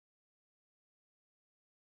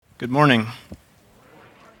Good morning.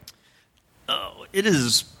 Oh, it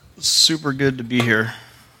is super good to be here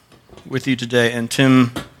with you today. And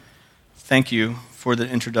Tim, thank you for the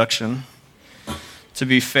introduction. To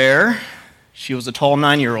be fair, she was a tall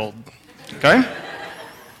 9-year-old, okay?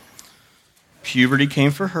 Puberty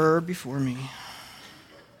came for her before me.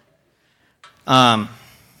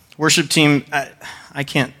 Worship team, I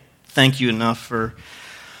can't thank you enough for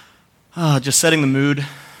just setting the mood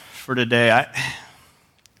for today.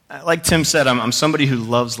 Like Tim said, I'm somebody who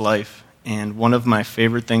loves life, and one of my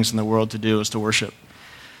favorite things in the world to do is to worship.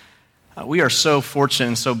 We are so fortunate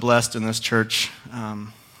and so blessed in this church.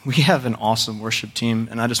 We have an awesome worship team,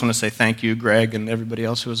 and I just want to say thank you, Greg, and everybody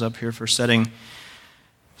else who was up here for setting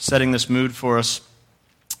this mood for us.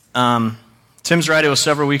 Tim's right, it was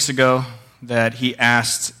several weeks ago that he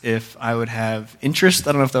asked if I would have interest,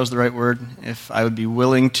 I don't know if that was the right word, if I would be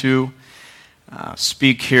willing to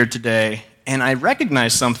speak here today. And I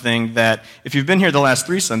recognize something that if you've been here the last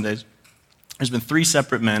 3 Sundays, there's been 3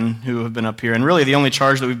 separate men who have been up here, and really the only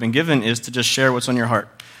charge that we've been given is to just share what's on your heart,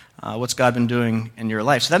 what's God been doing in your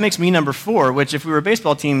life. So that makes me number 4, which if we were a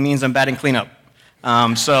baseball team means I'm batting cleanup.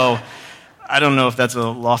 So I don't know if that's a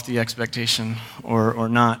lofty expectation or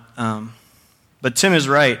not. But Tim is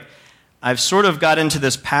right. I've sort of got into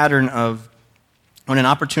this pattern of when an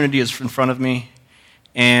opportunity is in front of me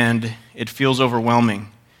and it feels overwhelming,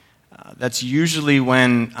 that's usually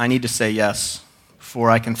when I need to say yes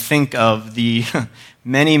before I can think of the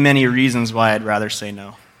many, many reasons why I'd rather say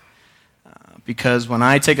no. Because when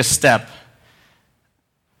I take a step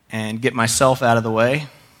and get myself out of the way,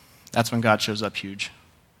 that's when God shows up huge.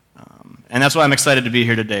 And that's why I'm excited to be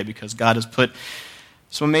here today, because God has put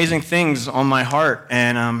some amazing things on my heart,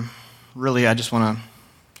 and really I just want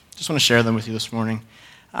to share them with you this morning.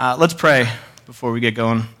 Let's pray before we get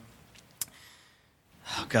going.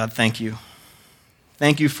 Oh, God, thank you.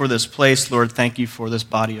 Thank you for this place, Lord. Thank you for this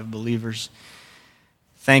body of believers.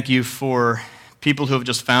 Thank you for people who have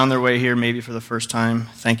just found their way here, maybe for the first time.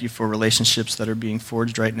 Thank you for relationships that are being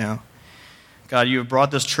forged right now. God, you have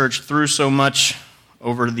brought this church through so much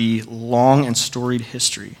over the long and storied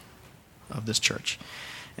history of this church.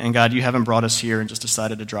 And God, you haven't brought us here and just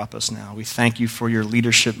decided to drop us now. We thank you for your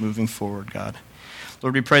leadership moving forward, God.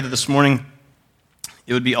 Lord, we pray that this morning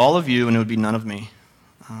it would be all of you and it would be none of me.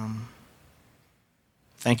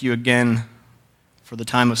 Thank you again for the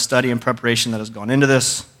time of study and preparation that has gone into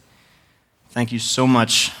this. Thank you so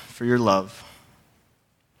much for your love.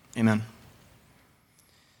 Amen.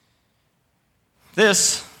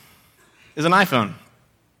 This is an iPhone.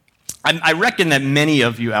 I reckon that many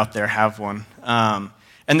of you out there have one.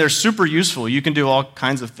 And they're super useful. You can do all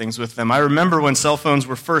kinds of things with them. I remember when cell phones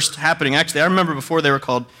were first happening. Actually, I remember before they were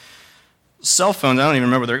called cell phones. I don't even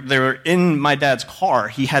remember. They were in my dad's car.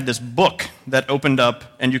 He had this book that opened up,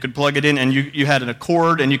 and you could plug it in, and you had a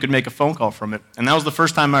cord, and you could make a phone call from it. And that was the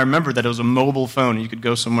first time I remember that it was a mobile phone. You could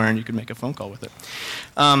go somewhere, and you could make a phone call with it.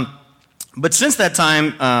 But since that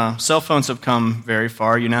time, cell phones have come very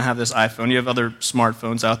far. You now have this iPhone. You have other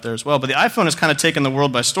smartphones out there as well. But the iPhone has kind of taken the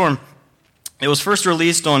world by storm. It was first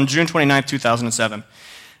released on June 29, 2007.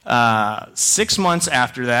 6 months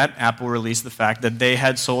after that, Apple released the fact that they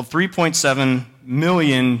had sold 3.7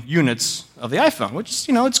 million units of the iPhone, which is,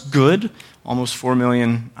 it's good. Almost 4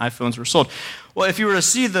 million iPhones were sold. Well, if you were to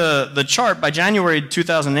see the chart, by January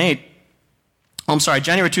 2010,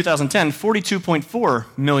 42.4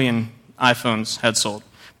 million iPhones had sold.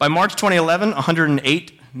 By March 2011,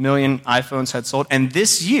 108 million iPhones had sold. And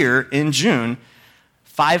this year, in June,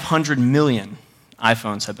 500 million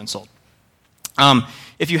iPhones have been sold.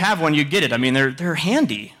 If you have one, you get it. I mean, they're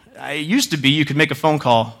handy. It used to be you could make a phone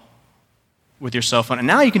call with your cell phone, and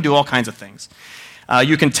now you can do all kinds of things.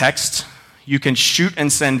 You can text. You can shoot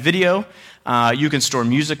and send video. You can store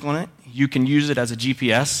music on it. You can use it as a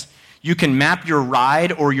GPS. You can map your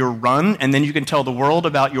ride or your run, and then you can tell the world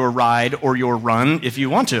about your ride or your run if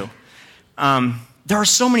you want to. There are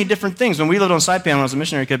so many different things. When we lived on Saipan when I was a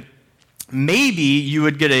missionary kid, maybe you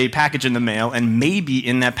would get a package in the mail, and maybe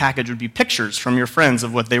in that package would be pictures from your friends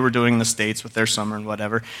of what they were doing in the States with their summer and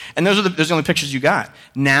whatever. And those are the only pictures you got.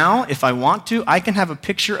 Now, if I want to, I can have a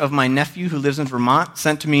picture of my nephew who lives in Vermont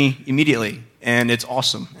sent to me immediately, and it's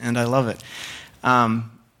awesome, and I love it. But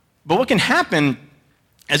what can happen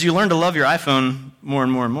as you learn to love your iPhone more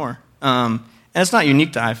and more and more, and it's not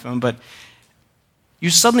unique to iPhone, but you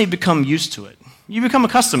suddenly become used to it. You become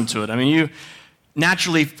accustomed to it. I mean, you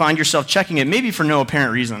naturally find yourself checking it, maybe for no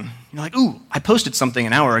apparent reason. You're like, ooh, I posted something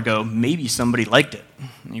an hour ago. Maybe somebody liked it.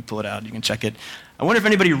 And you pull it out. You can check it. I wonder if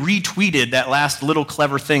anybody retweeted that last little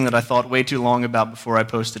clever thing that I thought way too long about before I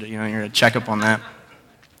posted it. You're going to check up on that.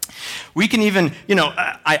 We can even,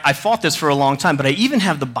 I fought this for a long time, but I even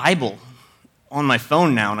have the Bible on my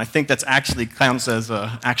phone now, and I think that's actually counts as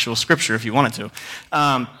actual scripture if you wanted to.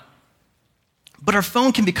 But our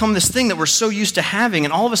phone can become this thing that we're so used to having,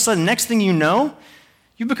 and all of a sudden, next thing you know,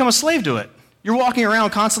 you become a slave to it. You're walking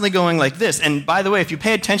around constantly going like this. And by the way, if you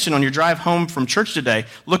pay attention on your drive home from church today,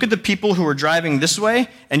 look at the people who are driving this way,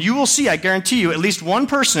 and you will see, I guarantee you, at least one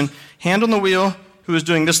person, hand on the wheel, who is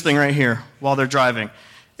doing this thing right here while they're driving.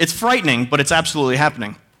 It's frightening, but it's absolutely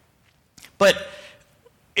happening. But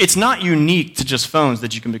it's not unique to just phones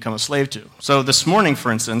that you can become a slave to. So this morning,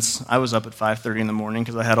 for instance, I was up at 5:30 in the morning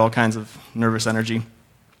because I had all kinds of nervous energy.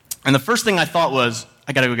 And the first thing I thought was,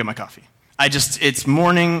 I got to go get my coffee. It's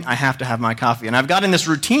morning, I have to have my coffee. And I've got in this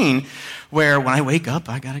routine where when I wake up,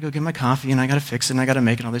 I got to go get my coffee, and I got to fix it, and I got to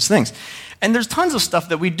make it, all these things. And there's tons of stuff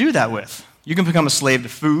that we do that with. You can become a slave to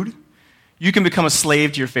food. You can become a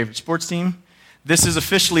slave to your favorite sports team. This is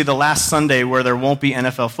officially the last Sunday where there won't be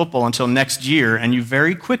NFL football until next year, and you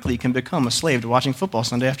very quickly can become a slave to watching football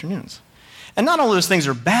Sunday afternoons. And not all of those things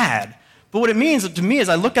are bad, but what it means to me is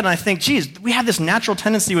I look at it and I think, geez, we have this natural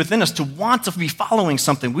tendency within us to want to be following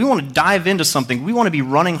something. We want to dive into something. We want to be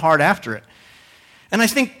running hard after it. And I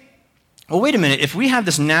think, well, wait a minute. If we have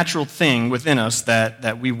this natural thing within us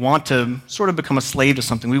that we want to sort of become a slave to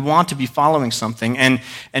something, we want to be following something, and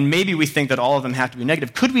maybe we think that all of them have to be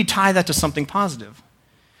negative, could we tie that to something positive?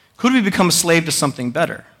 Could we become a slave to something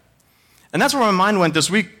better? And that's where my mind went this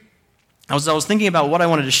week. I was thinking about what I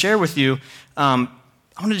wanted to share with you. I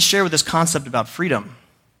wanted to share with this concept about freedom.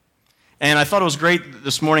 And I thought it was great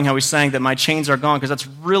this morning how we sang that my chains are gone, because that's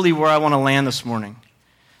really where I want to land this morning.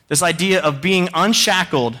 This idea of being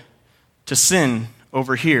unshackled to sin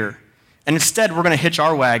over here. And instead, we're going to hitch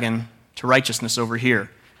our wagon to righteousness over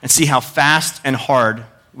here and see how fast and hard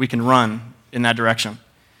we can run in that direction.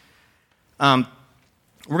 We're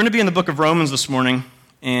going to be in the book of Romans this morning,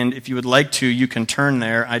 and if you would like to, you can turn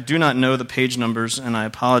there. I do not know the page numbers, and I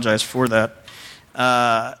apologize for that.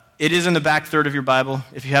 It is in the back third of your Bible.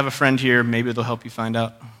 If you have a friend here, maybe they'll help you find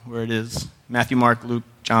out where it is. Matthew, Mark, Luke,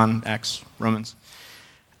 John, Acts, Romans.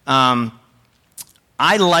 I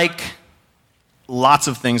like lots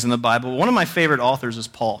of things in the Bible. One of my favorite authors is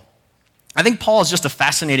Paul. I think Paul is just a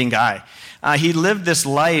fascinating guy. He lived this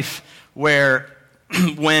life where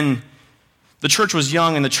when the church was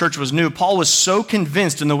young and the church was new, Paul was so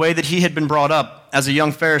convinced in the way that he had been brought up as a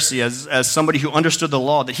young Pharisee, as somebody who understood the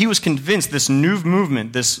law, that he was convinced this new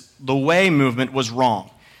movement, the way movement, was wrong.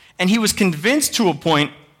 And he was convinced to a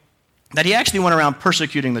point that he actually went around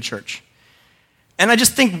persecuting the church. And I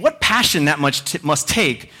just think what passion that much must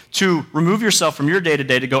take to remove yourself from your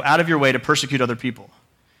day-to-day to go out of your way to persecute other people.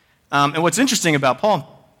 And what's interesting about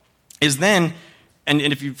Paul is then, and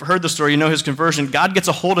if you've heard the story, you know his conversion, God gets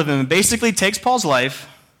a hold of him and basically takes Paul's life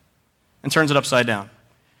and turns it upside down.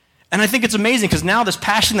 And I think it's amazing because now this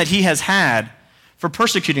passion that he has had for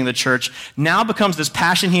persecuting the church now becomes this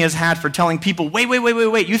passion he has had for telling people, wait,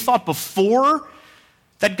 you thought before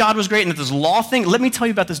that God was great and that this law thing, let me tell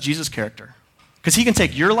you about this Jesus character. Because he can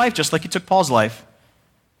take your life just like he took Paul's life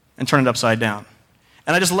and turn it upside down.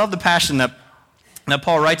 And I just love the passion that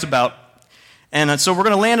Paul writes about. And so we're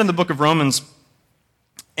going to land in the book of Romans,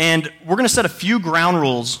 and we're going to set a few ground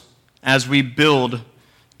rules as we build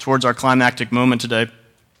towards our climactic moment today,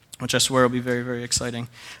 which I swear will be very, very exciting.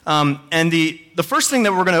 And the first thing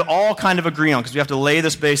that we're going to all kind of agree on, because we have to lay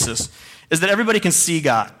this basis, is that everybody can see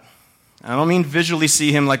God. I don't mean visually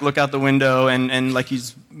see him, like look out the window and like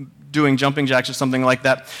he's doing jumping jacks or something like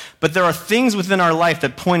that. But there are things within our life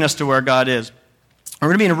that point us to where God is. We're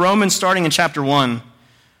going to be in Romans starting in chapter 1,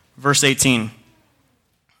 verse 18.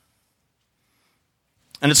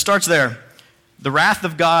 And it starts there. The wrath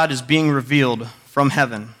of God is being revealed from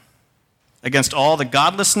heaven against all the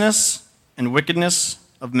godlessness and wickedness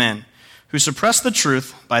of men who suppress the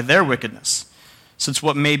truth by their wickedness, since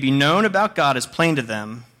what may be known about God is plain to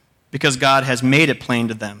them because God has made it plain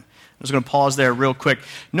to them. I'm just going to pause there real quick.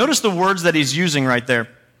 Notice the words that he's using right there.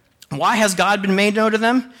 Why has God been made known to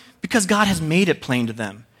them? Because God has made it plain to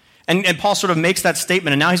them. And Paul sort of makes that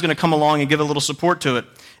statement, and now he's going to come along and give a little support to it.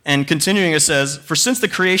 And continuing, it says, for since the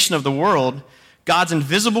creation of the world, God's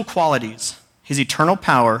invisible qualities, his eternal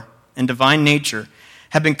power and divine nature,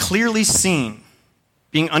 have been clearly seen,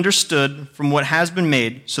 being understood from what has been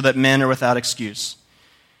made, so that men are without excuse.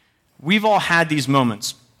 We've all had these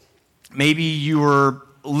moments. Maybe you were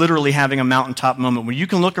literally having a mountaintop moment where you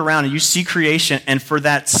can look around and you see creation, and for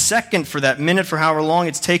that second, for that minute, for however long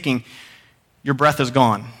it's taking, your breath is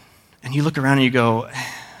gone. And you look around and you go,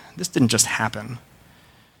 this didn't just happen.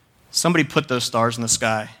 Somebody put those stars in the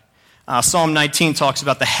sky. Psalm 19 talks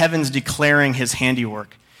about the heavens declaring his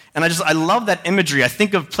handiwork. And I love that imagery. I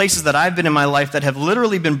think of places that I've been in my life that have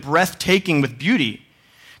literally been breathtaking with beauty.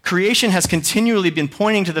 Creation has continually been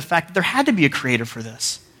pointing to the fact that there had to be a creator for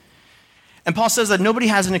this. And Paul says that nobody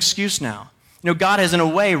has an excuse now. God has, in a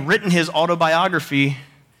way, written his autobiography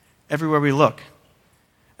everywhere we look.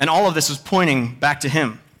 And all of this is pointing back to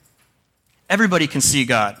him. Everybody can see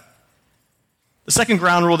God. The second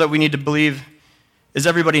ground rule that we need to believe is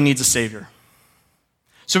everybody needs a Savior.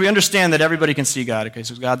 So we understand that everybody can see God. Okay,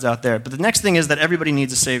 so God's out there. But the next thing is that everybody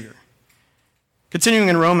needs a Savior. Continuing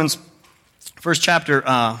in Romans, first chapter,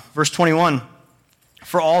 verse 21,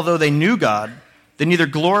 for although they knew God, they neither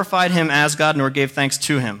glorified him as God nor gave thanks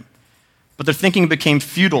to him. But their thinking became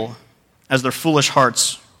futile as their foolish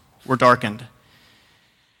hearts were darkened.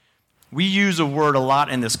 We use a word a lot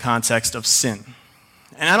in this context of sin.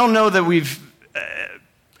 And I don't know that we've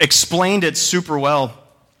explained it super well,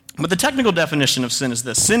 but the technical definition of sin is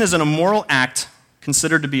this. Sin is an immoral act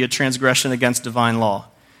considered to be a transgression against divine law.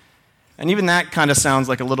 And even that kind of sounds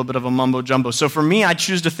like a little bit of a mumbo-jumbo. So for me, I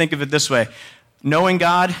choose to think of it this way. Knowing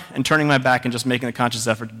God and turning my back and just making a conscious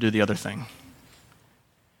effort to do the other thing.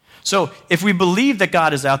 So if we believe that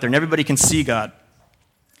God is out there and everybody can see God,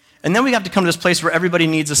 and then we have to come to this place where everybody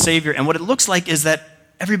needs a Savior, and what it looks like is that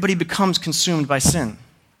everybody becomes consumed by sin.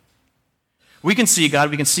 We can see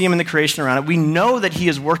God, we can see him in the creation around it, we know that he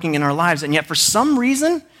is working in our lives, and yet for some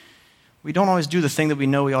reason, we don't always do the thing that we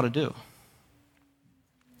know we ought to do.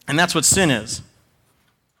 And that's what sin is.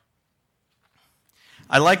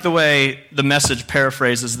 I like the way the Message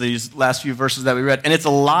paraphrases these last few verses that we read, and it's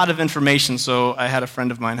a lot of information, so I had a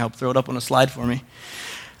friend of mine help throw it up on a slide for me.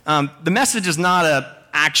 The Message is not an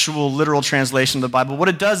actual literal translation of the Bible. What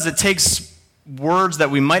it does is it takes words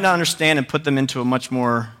that we might not understand and put them into a much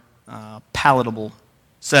more palatable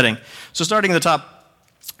setting. So starting at the top,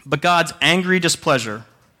 but God's angry displeasure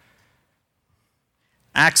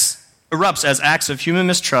erupts as acts of human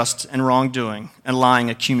mistrust and wrongdoing and lying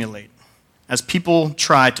accumulate, as people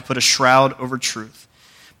try to put a shroud over truth.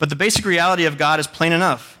 But the basic reality of God is plain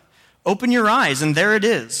enough. Open your eyes, and there it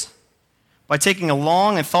is. By taking a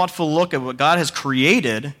long and thoughtful look at what God has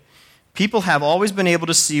created, people have always been able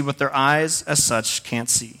to see what their eyes as such can't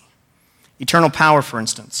see. Eternal power, for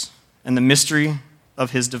instance, and the mystery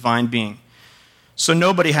of his divine being. So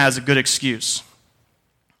nobody has a good excuse.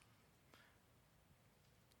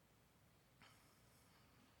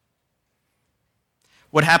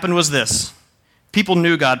 What happened was this. People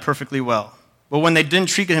knew God perfectly well. But when they didn't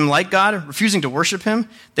treat him like God, refusing to worship him,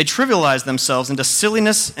 they trivialized themselves into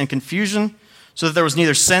silliness and confusion so that there was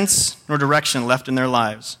neither sense nor direction left in their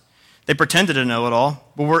lives. They pretended to know it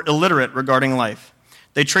all, but were illiterate regarding life.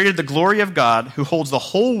 They traded the glory of God, who holds the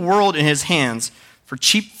whole world in his hands, for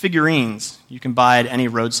cheap figurines you can buy at any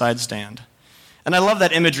roadside stand. And I love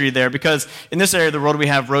that imagery there because in this area of the world we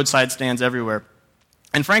have roadside stands everywhere.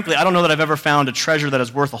 And frankly, I don't know that I've ever found a treasure that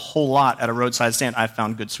is worth a whole lot at a roadside stand. I've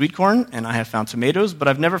found good sweet corn, and I have found tomatoes, but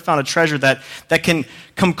I've never found a treasure that can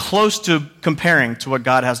come close to comparing to what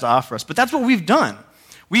God has to offer us. But that's what we've done.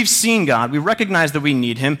 We've seen God. We recognize that we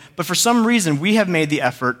need him, but for some reason, we have made the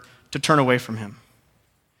effort to turn away from him.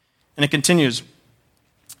 And it continues.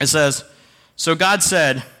 It says, so God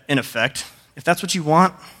said, in effect, if that's what you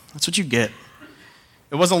want, that's what you get.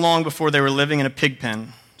 It wasn't long before they were living in a pig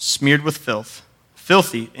pen, smeared with filth,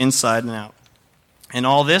 filthy inside and out. And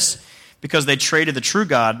all this because they traded the true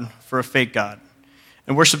God for a fake God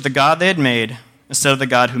and worshiped the God they had made instead of the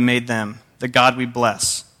God who made them, the God we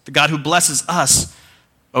bless, the God who blesses us.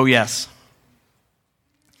 Oh, yes.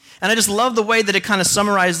 And I just love the way that it kind of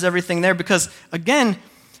summarizes everything there because, again,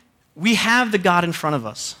 we have the God in front of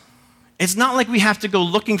us. It's not like we have to go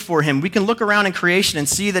looking for him. We can look around in creation and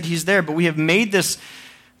see that he's there, but we have made this,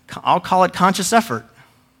 I'll call it conscious effort,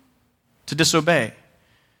 to disobey.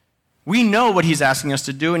 We know what he's asking us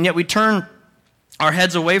to do, and yet we turn our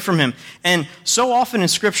heads away from him. And so often in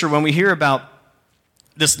Scripture, when we hear about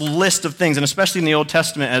this list of things, and especially in the Old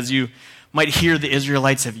Testament, as you might hear the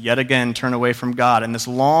Israelites have yet again turned away from God, and this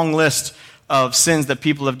long list of sins that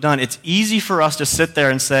people have done, it's easy for us to sit there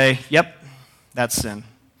and say, yep, that's sin.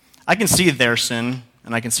 I can see their sin,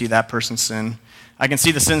 and I can see that person's sin. I can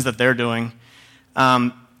see the sins that they're doing.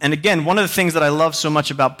 And again, one of the things that I love so much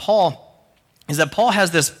about Paul is that Paul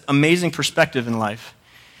has this amazing perspective in life.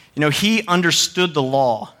 You know, he understood the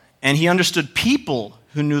law, and he understood people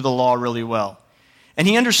who knew the law really well. And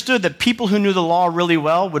he understood that people who knew the law really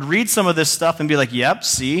well would read some of this stuff and be like, yep,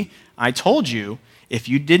 see, I told you, if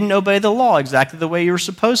you didn't obey the law exactly the way you were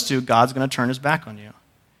supposed to, God's going to turn his back on you.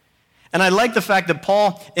 And I like the fact that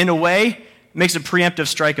Paul, in a way, makes a preemptive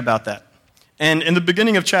strike about that. And in the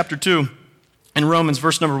beginning of chapter 2, in Romans,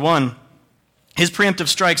 verse number 1, His preemptive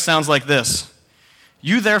strike sounds like this: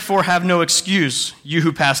 "You therefore have no excuse, you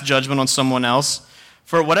who pass judgment on someone else.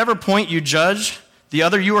 For at whatever point you judge the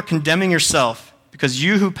other, you are condemning yourself, because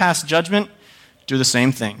you who pass judgment do the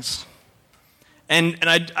same things." And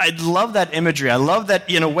I love that imagery. I love that,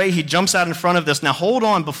 in a way, he jumps out in front of this. Now, hold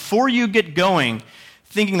on, before you get going,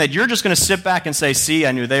 thinking that you're just going to sit back and say, "See,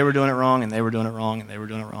 I knew they were doing it wrong, and they were doing it wrong, and they were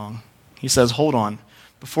doing it wrong." He says, hold on.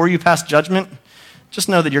 Before you pass judgment, just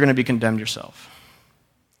know that you're going to be condemned yourself.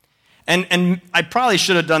 And I probably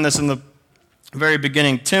should have done this in the very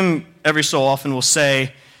beginning. Tim, every so often, will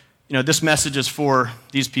say, this message is for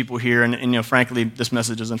these people here, and frankly, this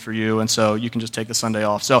message isn't for you, and so you can just take the Sunday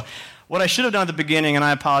off. So what I should have done at the beginning, and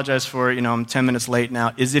I apologize for, I'm 10 minutes late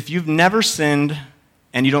now, is if you've never sinned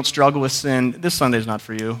and you don't struggle with sin, this Sunday's not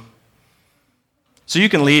for you. So you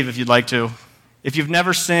can leave if you'd like to. If you've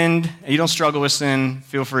never sinned and you don't struggle with sin,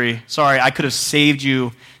 feel free. Sorry, I could have saved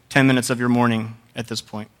you 10 minutes of your morning at this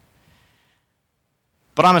point.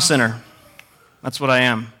 But I'm a sinner. That's what I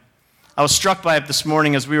am. I was struck by it this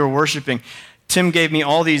morning as we were worshiping. Tim gave me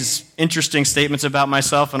all these interesting statements about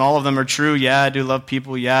myself, and all of them are true. Yeah, I do love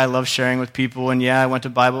people. Yeah, I love sharing with people. And yeah, I went to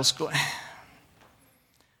Bible school.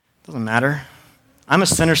 Doesn't matter. I'm a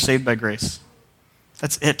sinner saved by grace.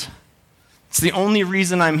 That's it. It's the only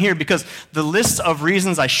reason I'm here, because the lists of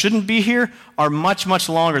reasons I shouldn't be here are much, much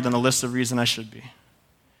longer than the list of reasons I should be.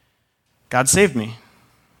 God saved me.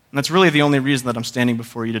 And that's really the only reason that I'm standing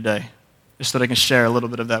before you today, just so that I can share a little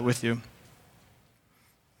bit of that with you.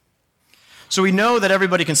 So we know that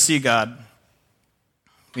everybody can see God.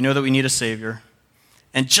 We know that we need a Savior.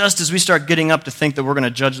 And just as we start getting up to think that we're going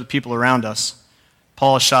to judge the people around us,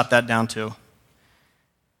 Paul has shot that down too.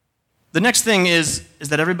 The next thing is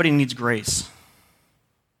that everybody needs grace.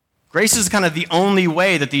 Grace is kind of the only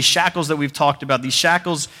way that these shackles that we've talked about, these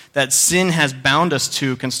shackles that sin has bound us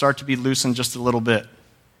to, can start to be loosened just a little bit.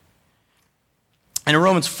 And in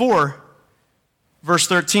Romans 4, verse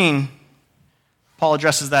 13, Paul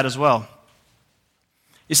addresses that as well.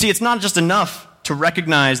 You see, it's not just enough to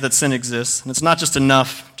recognize that sin exists, and it's not just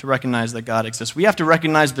enough to recognize that God exists. We have to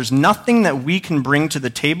recognize there's nothing that we can bring to the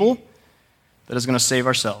table that is going to save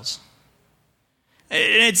ourselves.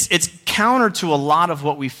 It's counter to a lot of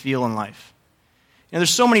what we feel in life. There's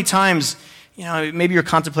so many times, maybe you're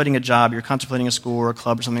contemplating a job, you're contemplating a school or a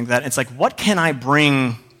club or something like that. It's like, what can I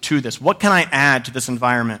bring to this? What can I add to this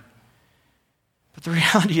environment? But the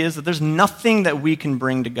reality is that there's nothing that we can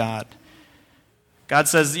bring to God. God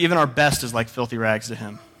says even our best is like filthy rags to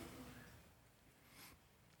him.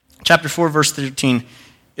 Chapter 4, verse 13,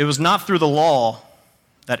 "It was not through the law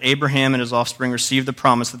that Abraham and his offspring received the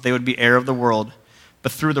promise that they would be heir of the world,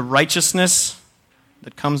 but through the righteousness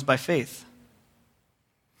that comes by faith.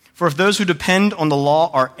 For if those who depend on the law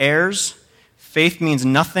are heirs, faith means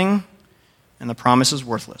nothing, and the promise is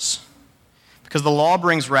worthless. Because the law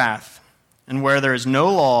brings wrath, and where there is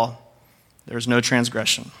no law, there is no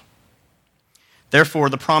transgression. Therefore,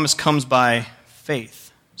 the promise comes by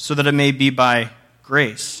faith, so that it may be by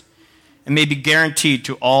grace, and may be guaranteed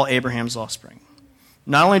to all Abraham's offspring,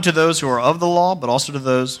 not only to those who are of the law, but also to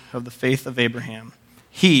those who have the faith of Abraham.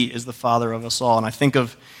 He is the father of us all." And I think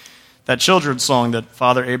of that children's song that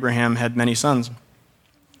Father Abraham had many sons.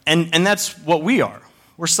 And that's what we are.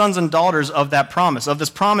 We're sons and daughters of that promise, of this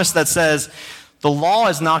promise that says the law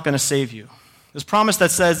is not going to save you. This promise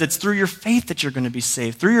that says it's through your faith that you're going to be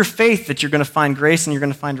saved, through your faith that you're going to find grace and you're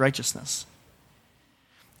going to find righteousness.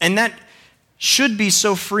 And that should be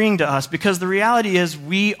so freeing to us, because the reality is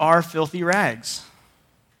we are filthy rags.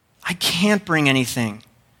 I can't bring anything.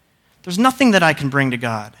 There's nothing that I can bring to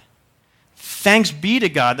God. Thanks be to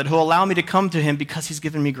God that he'll allow me to come to him because he's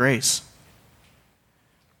given me grace.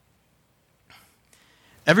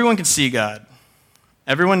 Everyone can see God.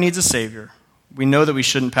 Everyone needs a Savior. We know that we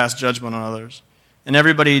shouldn't pass judgment on others. And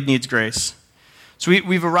everybody needs grace. So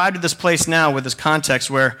we've arrived at this place now with this context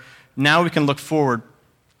where now we can look forward.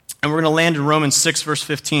 And we're going to land in Romans 6, verse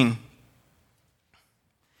 15.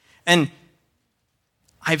 And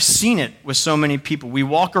I've seen it with so many people. We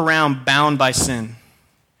walk around bound by sin.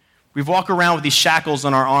 We walk around with these shackles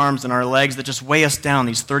on our arms and our legs that just weigh us down,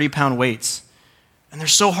 these 30-pound weights. And they're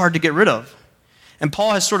so hard to get rid of. And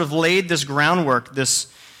Paul has sort of laid this groundwork, this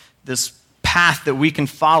path that we can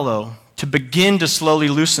follow to begin to slowly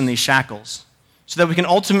loosen these shackles so that we can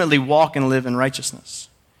ultimately walk and live in righteousness.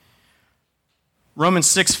 Romans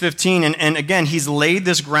 6:15, and again, he's laid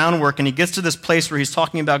this groundwork, and he gets to this place where he's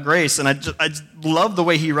talking about grace, and I love the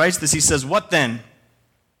way he writes this. He says, "What then?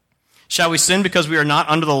 Shall we sin because we are not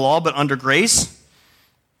under the law but under grace?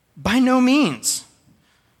 By no means.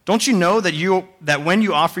 Don't you know that when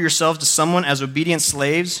you offer yourselves to someone as obedient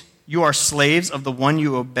slaves, you are slaves of the one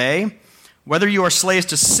you obey, whether you are slaves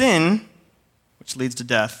to sin, which leads to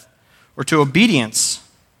death, or to obedience,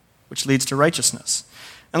 which leads to righteousness.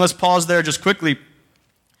 And let's pause there just quickly.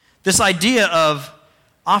 This idea of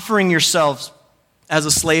offering yourselves as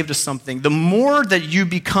a slave to something, the more that you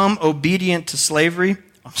become obedient to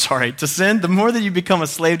to sin, the more that you become a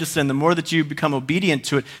slave to sin, the more that you become obedient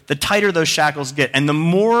to it, the tighter those shackles get. And the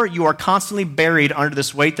more you are constantly buried under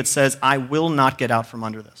this weight that says, I will not get out from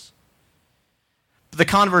under this. But the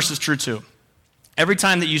converse is true too. Every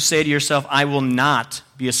time that you say to yourself, I will not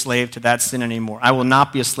be a slave to that sin anymore, I will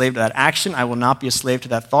not be a slave to that action, I will not be a slave to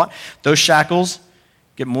that thought, those shackles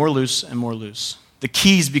get more loose and more loose. The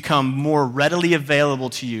keys become more readily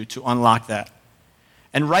available to you to unlock that.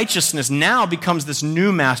 And righteousness now becomes this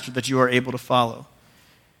new master that you are able to follow.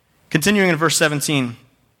 Continuing in verse 17,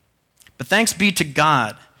 but thanks be to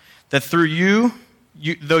God that through you,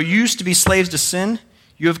 though you used to be slaves to sin,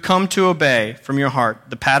 you have come to obey from your heart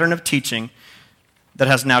the pattern of teaching that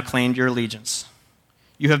has now claimed your allegiance.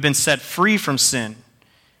 You have been set free from sin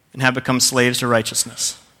and have become slaves to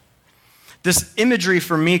righteousness. This imagery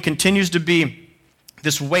for me continues to be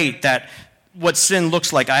this weight that what sin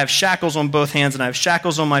looks like. I have shackles on both hands and I have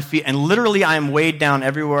shackles on my feet, and literally I am weighed down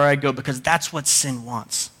everywhere I go because that's what sin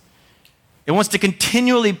wants. It wants to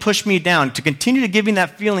continually push me down, to continue to give me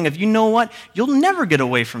that feeling of, you know what, you'll never get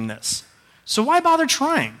away from this. So why bother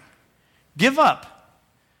trying? Give up.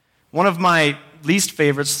 One of my least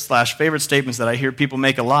favorites / favorite statements that I hear people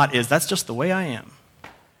make a lot is, that's just the way I am.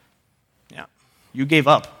 Yeah, you gave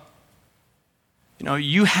up. You know,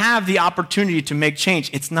 you have the opportunity to make change.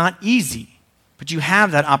 It's not easy, but you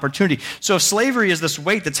have that opportunity. So if slavery is this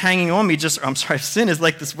weight that's hanging on me, if sin is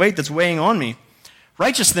like this weight that's weighing on me,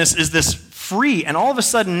 righteousness is this free, and all of a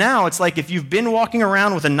sudden now it's like if you've been walking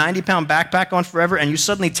around with a 90-pound backpack on forever and you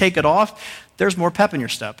suddenly take it off, there's more pep in your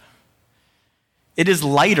step. It is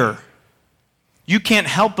lighter. You can't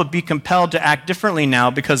help but be compelled to act differently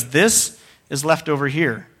now because this is left over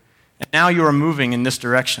here, and now you are moving in this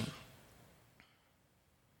direction.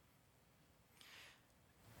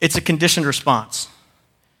 It's a conditioned response.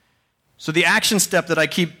 So the action step that I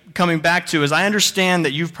keep coming back to is I understand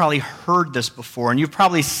that you've probably heard this before, and you've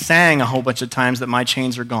probably sang a whole bunch of times that my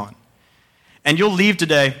chains are gone. And you'll leave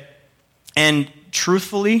today, and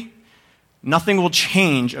truthfully, nothing will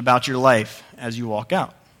change about your life as you walk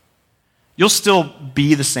out. You'll still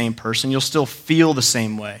be the same person. You'll still feel the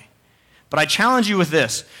same way. But I challenge you with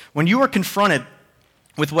this. When you are confronted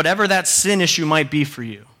with whatever that sin issue might be for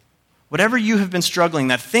you, whatever you have been struggling,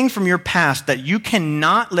 that thing from your past that you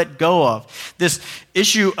cannot let go of, this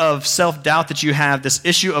issue of self-doubt that you have, this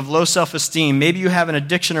issue of low self-esteem, maybe you have an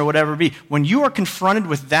addiction or whatever it be, when you are confronted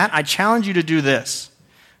with that, I challenge you to do this.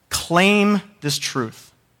 Claim this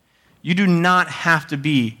truth. You do not have to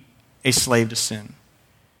be a slave to sin.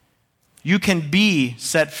 You can be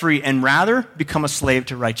set free and rather become a slave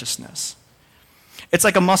to righteousness. It's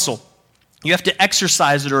like a muscle. You have to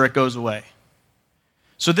exercise it or it goes away.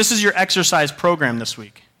 So this is your exercise program this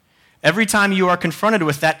week. Every time you are confronted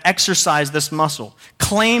with that, exercise this muscle.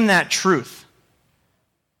 Claim that truth.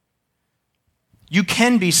 You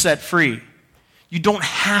can be set free. You don't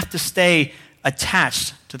have to stay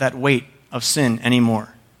attached to that weight of sin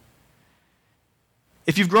anymore.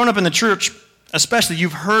 If you've grown up in the church, especially,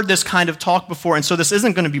 you've heard this kind of talk before, and so this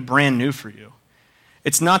isn't going to be brand new for you.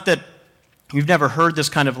 It's not that you've never heard this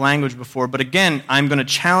kind of language before, but again, I'm going to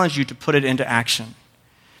challenge you to put it into action.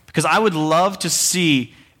 Because I would love to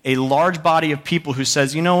see a large body of people who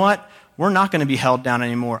says, you know what, we're not going to be held down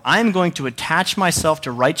anymore. I'm going to attach myself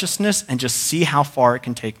to righteousness and just see how far it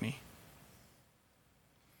can take me.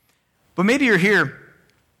 But maybe you're here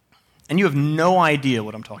and you have no idea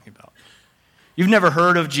what I'm talking about. You've never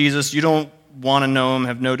heard of Jesus, you don't want to know him,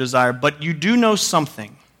 have no desire, but you do know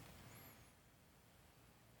something.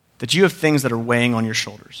 That you have things that are weighing on your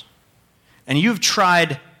shoulders. And you've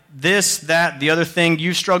tried this, that, the other thing.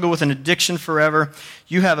 You struggle with an addiction forever.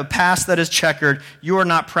 You have a past that is checkered. You are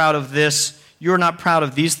not proud of this. You are not proud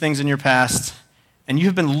of these things in your past. And you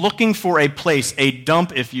have been looking for a place, a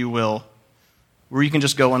dump, if you will, where you can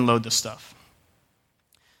just go unload this stuff.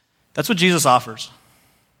 That's what Jesus offers.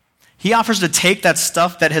 He offers to take that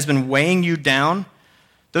stuff that has been weighing you down,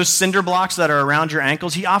 those cinder blocks that are around your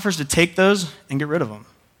ankles, he offers to take those and get rid of them.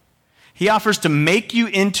 He offers to make you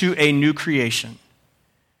into a new creation.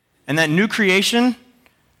 And that new creation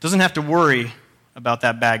doesn't have to worry about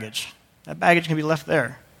that baggage. That baggage can be left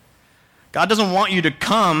there. God doesn't want you to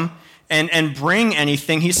come and bring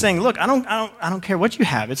anything. He's saying, look, I don't care what you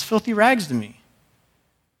have. It's filthy rags to me.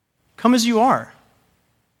 Come as you are.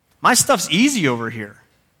 My stuff's easy over here.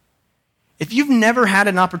 If you've never had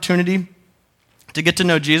an opportunity to get to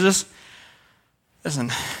know Jesus,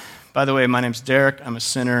 listen, by the way, my name's Derek. I'm a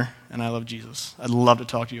sinner, and I love Jesus. I'd love to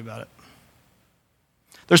talk to you about it.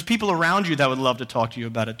 There's people around you that would love to talk to you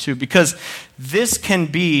about it too, because this can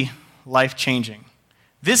be life-changing.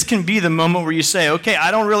 This can be the moment where you say, okay, I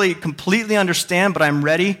don't really completely understand, but I'm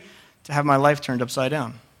ready to have my life turned upside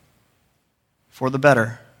down for the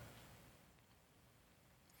better.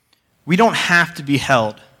 We don't have to be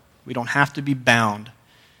held. We don't have to be bound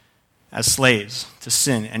as slaves to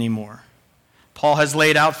sin anymore. Paul has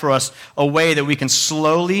laid out for us a way that we can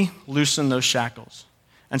slowly loosen those shackles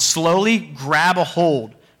and slowly grab a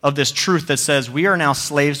hold of this truth that says we are now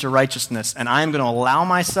slaves to righteousness, and I am going to allow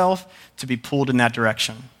myself to be pulled in that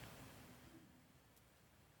direction.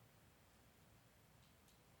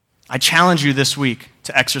 I challenge you this week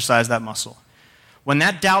to exercise that muscle. When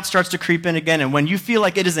that doubt starts to creep in again, and when you feel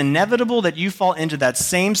like it is inevitable that you fall into that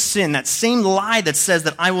same sin, that same lie that says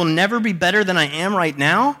that I will never be better than I am right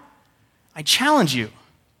now, I challenge you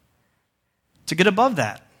to get above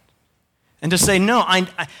that and to say, no, I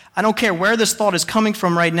don't care where this thought is coming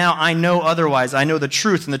from right now. I know otherwise. I know the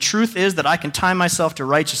truth, and the truth is that I can tie myself to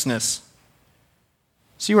righteousness.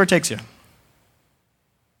 See where it takes you.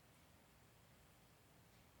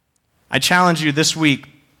 I challenge you this week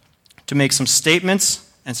to make some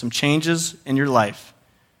statements and some changes in your life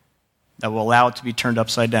that will allow it to be turned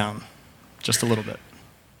upside down just a little bit.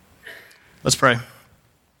 Let's pray.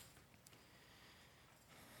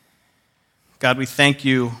 God, we thank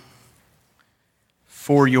you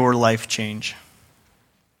for your life change.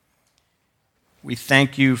 We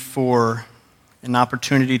thank you for an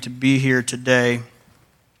opportunity to be here today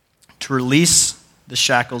to release the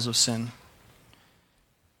shackles of sin.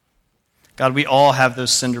 God, we all have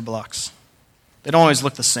those cinder blocks. They don't always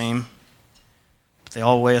look the same, but they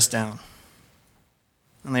all weigh us down.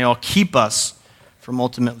 And they all keep us from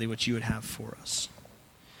ultimately what you would have for us.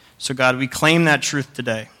 So God, we claim that truth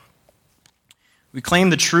today. We claim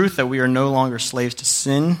the truth that we are no longer slaves to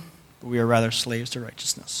sin, but we are rather slaves to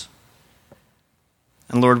righteousness.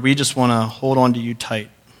 And Lord, we just want to hold on to you tight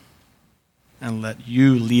and let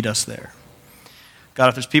you lead us there. God,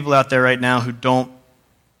 if there's people out there right now who don't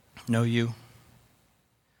know you,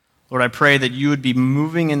 Lord, I pray that you would be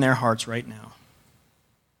moving in their hearts right now.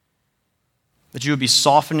 That you would be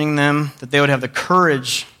softening them, that they would have the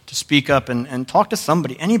courage to speak up and talk to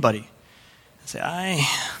somebody, anybody, and say,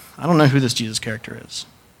 I don't know who this Jesus character is,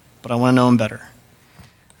 but I want to know him better.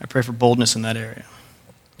 I pray for boldness in that area.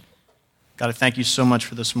 God, I thank you so much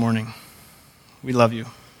for this morning. We love you.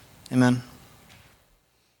 Amen.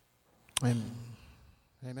 Amen.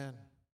 Amen.